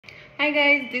Hi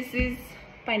guys, this is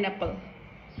pineapple,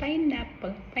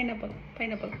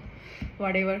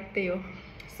 whatever they are.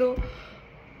 So,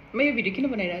 मैं video किन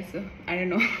बनाइरहेको छु I don't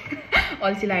know.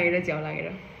 अल्छी लागेर झ्याउ लागेर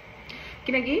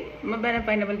किनकि म बिहान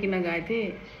पाइनापल किन्न गएको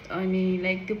थिएँ अनि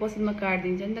लाइक त्यो पसलमा कार्ड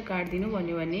दिन्छ नि त कार्ड दिनु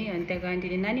भन्यो भने अनि त्यहाँको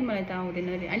आन्टीले नानी मलाई त आउँदैन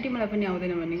रे आन्टी मलाई पनि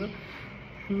आउँदैन भनेको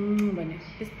भने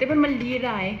त्यस्तै पनि मैले लिएर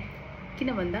आएँ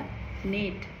किन भन्दा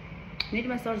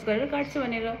नेटमा सर्च गरेर काट्छु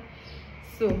भनेर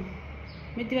सो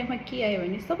मेरो दिमागमा के आयो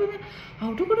भने सबैमा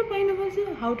how to cut a pineapple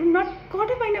चाहिँ how to not cut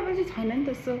a pineapple चाहिँ छैन नि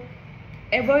त so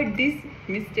avoid this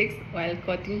mistakes while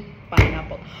cutting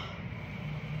pineapple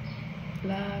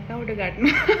ला कहाँबाट काट्नु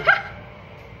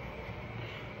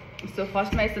सो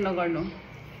फर्स्टमा यस्तो नगर्नु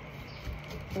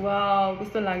वाउ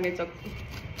कस्तो लाग्ने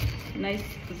चक्कु नाइस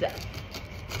पूजा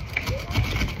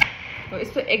हो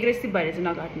यस्तो एग्रेसिभ भएर चाहिँ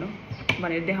नकाट्नु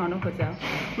भनेर देखाउन खोज्छ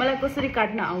मलाई कसरी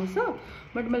काट्न आउँछ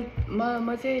बट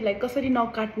म चाहिँ लाइक कसरी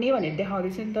नकाट्ने भनेर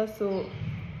देखाउँदैछु नि त सो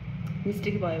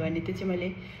मिस्टेक भयो भने त्यो चाहिँ मैले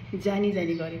जानी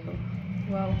गरेको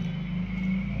वाउ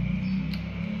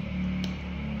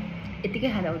यतिकै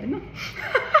खाँदा हुँदैन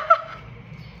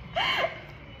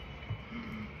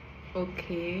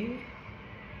ओके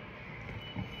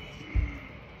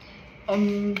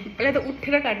यसलाई त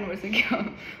उठेर काट्नुपर्छ क्या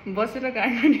बसेर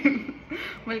काट्नु नि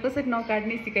मैले कसरी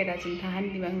नकाट्ने सिकाइरहेको छु थाहा नि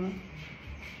दिमागमा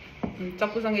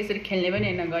चक्कुसँग यसरी खेल्ने पनि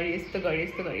होइन गरी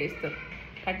यस्तो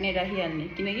काट्ने राखिहाल्ने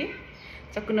किनकि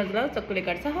चक्कु नजलाऊ चक्कुले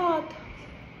काट्छ हात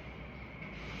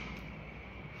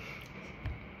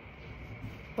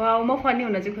वाउ म फनी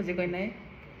हुन चाहिँ खोजेको होइन है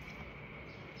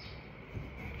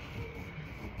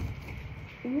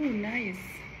नाइस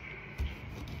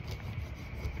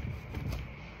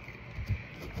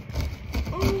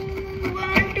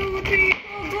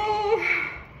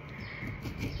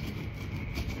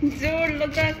जोर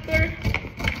लगाकर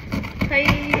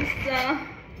खाइसा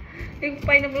एक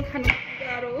पाइनापल खानु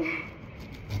गाह्रो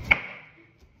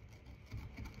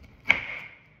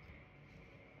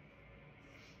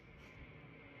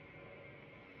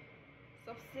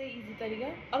सबसे इजी तरिका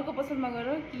अर्को पसलमा गएर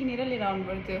किनेर लिएर आउनु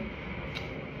पर्थ्यो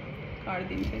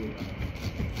काट्दिन्छ नि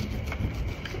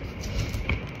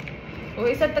हो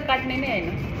यसरी त काट्ने नै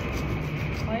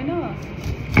होइन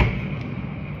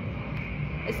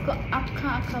यसको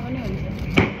आँखा पनि हुन्छ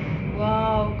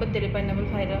वाउ कति धेरै पाइनापल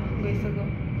खाएर गइसक्यो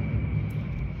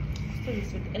कस्तो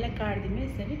रिस उठ्यो यसलाई काट्दिनु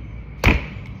यसरी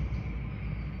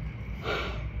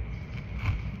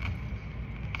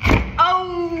औ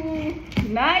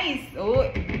नाइस हो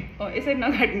यसरी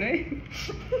नकाट्नु है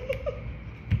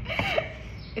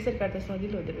यसरी काट्दा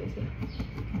सजिलो हुँदो रहेछ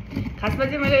खासमा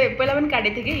चाहिँ मैले पहिला पनि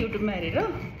काटेको थिएँ कि युट्युबमा हेरेर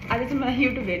आज चाहिँ मलाई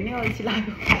युट्युब हेर्नै अल्छी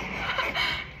लाग्यो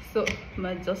सो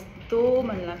मलाई जस्तो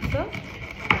मन लाग्छ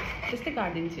त्यस्तै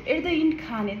काटिदिन्छु एट द इन्ड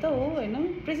खाने त हो होइन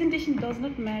प्रेजेन्टेसन डज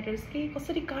नट म्याटर्स के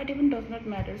कसरी काटे पनि डज नट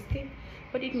म्याटर्स के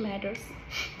बट इट म्याटर्स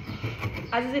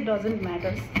आज चाहिँ डजन्ट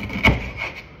म्याटर्स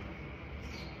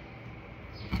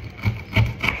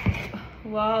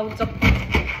वाउ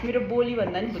चक्कु मेरो बोली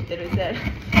भन्दा नि भुत्ते रहेछ यार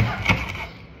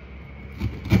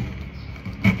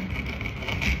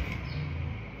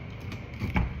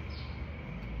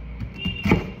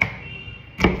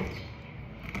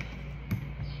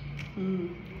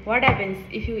What happens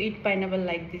if you eat pineapple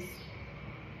like this?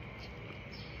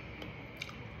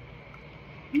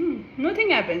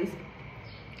 Nothing happens.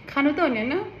 खानु त हुने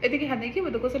हैन यतिकै खाँदै के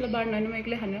भयो त कसैलाई बाड्नु हैन म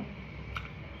एक्लै खानु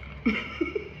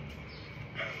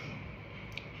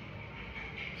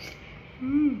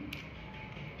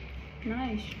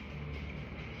नाइस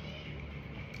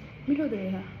मिठो हुँदो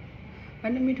रहेछ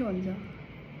होइन मिठो हुन्छ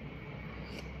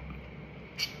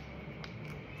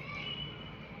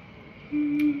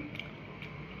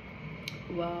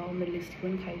वाउ मेरो लिस्ट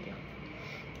पनि खाइदियो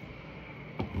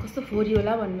कस्तो फोरी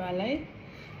होला भन्नु होला है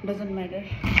डजन्ट म्याटर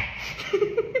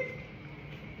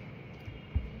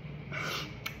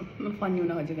म फनी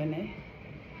हुन खोजेको होइन है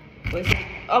हो यसरी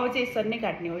अब चाहिँ यसरी नै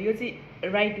काट्ने हो यो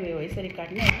चाहिँ राइट वे हो यसरी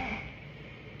काट्ने होइन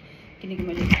किनकि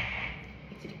मैले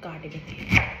यसरी काटेको थिएँ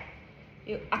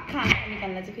यो आँखा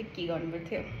निकाल्न चाहिँ फेरि के गर्नु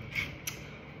पर्थ्यो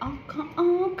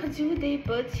आँखा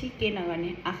जुधेपछि के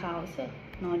नगर्ने आँखा आउँछ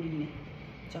नलिने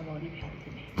चबाउने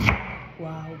फ्याल्दिने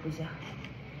वाउ पूजा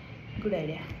गुड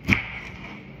आइडिया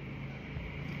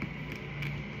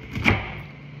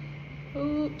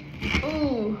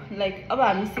लाइक अब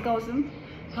हामी सिकाउँछौँ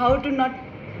हाउ टु नट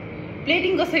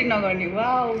प्लेटिङ कसरी नगर्ने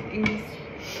wow English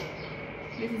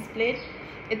this is plate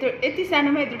यति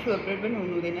सानोमा यत्रो ठुलो प्लेट पनि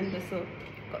हुनु हुँदैन नि त सो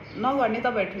नगर्ने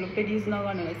तपाईँहरू ठुलो प्लेट युज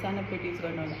नगर्नु होला सानो प्लेट युज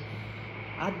गर्नु होला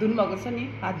हात धुनुभएको छ नि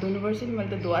हात धुनुपर्छ नि मैले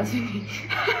त धुवा छु नि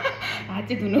हात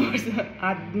चाहिँ धुनुपर्छ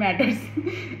हात म्याटर्स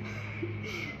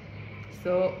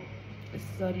सो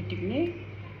यसरी टिप्ने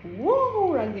वो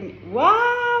राख्दिने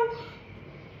वाउ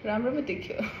राम्रो पो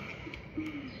देख्यो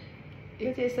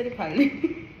यो चाहिँ यसरी फाल्ने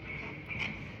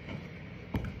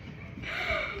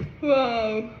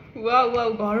वाउ वाउ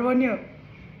वाउ घर बन्यो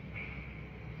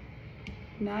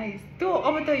नाइस त्यो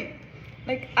अब त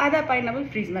लाइक आधा पाइनापल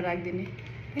फ्रिजमा राखिदिने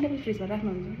पाइनापल फ्रिजमा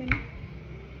राख्नुहुन्छ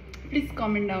हुँदैन प्लिज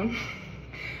कमेन्ट डाउन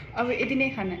अब यति नै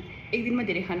खाना एक दिनमा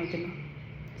धेरै खानु हुँदैन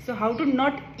so how to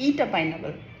not it a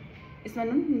pineapple यसमा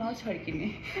नुन नछर्किने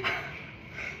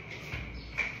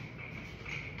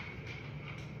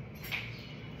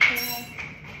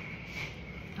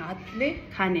हातले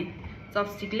खाने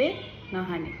चपस्टिकले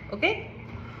नखाने ओके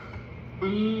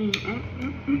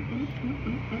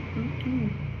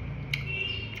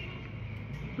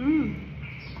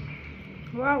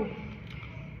वाउ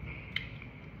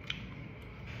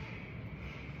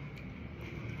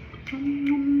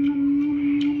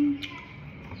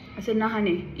यसो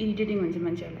नखाने इरिटेटिङ हुन्छ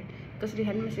मान्छेहरूलाई कसरी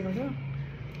खानु सिकाउँछ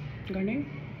गर्ने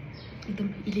एकदम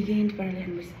इलिगेन्ट पाराले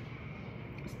खानुपर्छ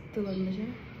यस्तो गर्नुपर्छ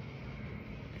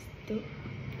यस्तो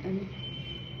अनि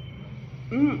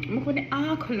मुख पनि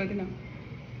खोल्नु हुँदैन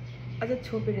अझ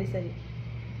छोपेर यसरी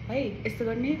है यस्तो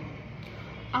गर्ने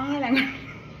लाग्नु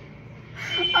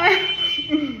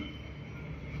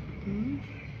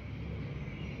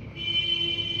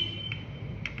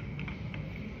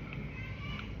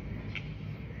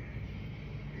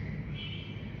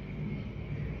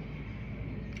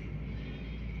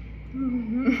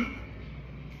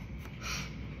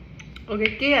ओके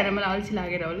के हेर मलाई अल्छी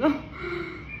लागेर हो ल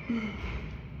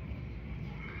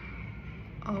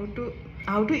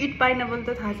हाउ टु इट पाइनापल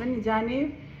त थाहा छ नि जाने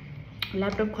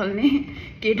ल्यापटप खोल्ने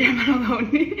केटामा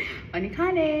लगाउने अनि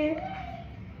खाने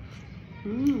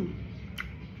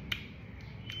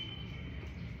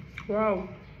वाउ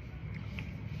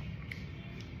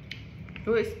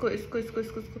हो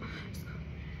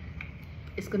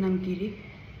यसको नाम के रे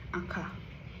आँखा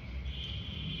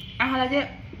आँखालाई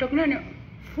चाहिँ टोक्नु नि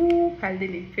फु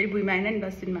फालिदिने फेरि भुइँमा आएन नि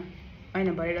डस्टबिनमा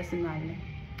होइन भरे डस्टबिनमा हाल्ने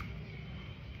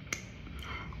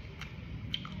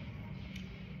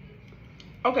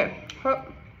ओके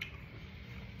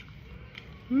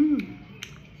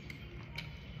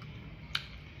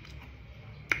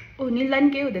ओ निल्दा नि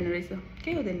केही हुँदैन रहेछ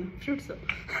केही हुँदैन फ्रुट्स हो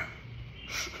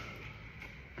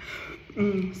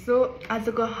सो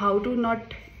आजको how to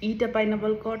not it a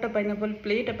pineapple cut a pineapple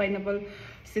plate a pineapple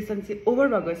session चाहिँ ओभर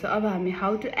भएको छ अब हामी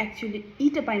how to actually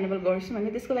it a pineapple गर्छौँ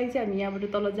भने त्यसको लागि चाहिँ हामी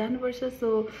यहाँबाट तल जानुपर्छ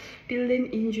so till then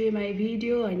enjoy my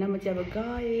video होइन म चाहिँ अब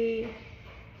गएँ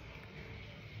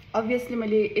अभियसली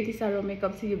मैले यति साह्रो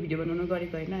मेकअप चाहिँ यो भिडियो बनाउनु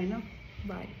गरेको होइन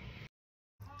by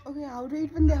okay how to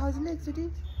it पनि देखाउँछु नि एकचोटि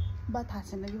बा थाहा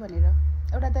छैन कि भनेर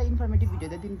एउटा त इन्फर्मेटिभ भिडियो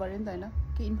त दिनु पऱ्यो नि त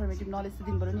होइन के इन्फर्मेटिभ नलेज त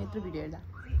दिनु पऱ्यो नि यत्रो भिडियो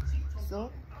हेर्दा सो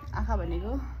आँखा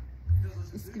भनेको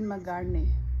स्क्रिनमा गाड्ने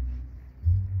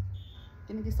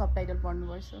किनकि सब टाइटल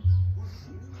पढ्नुपर्छ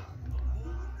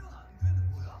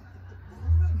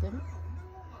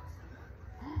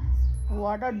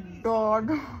वाट अ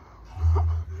डग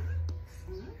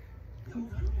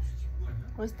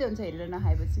कस्तै हुन्छ हेरेर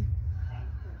नखाएपछि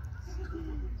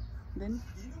देन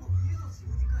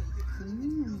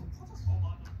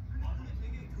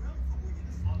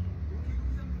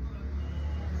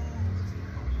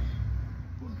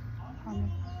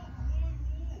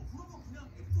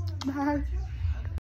Bye.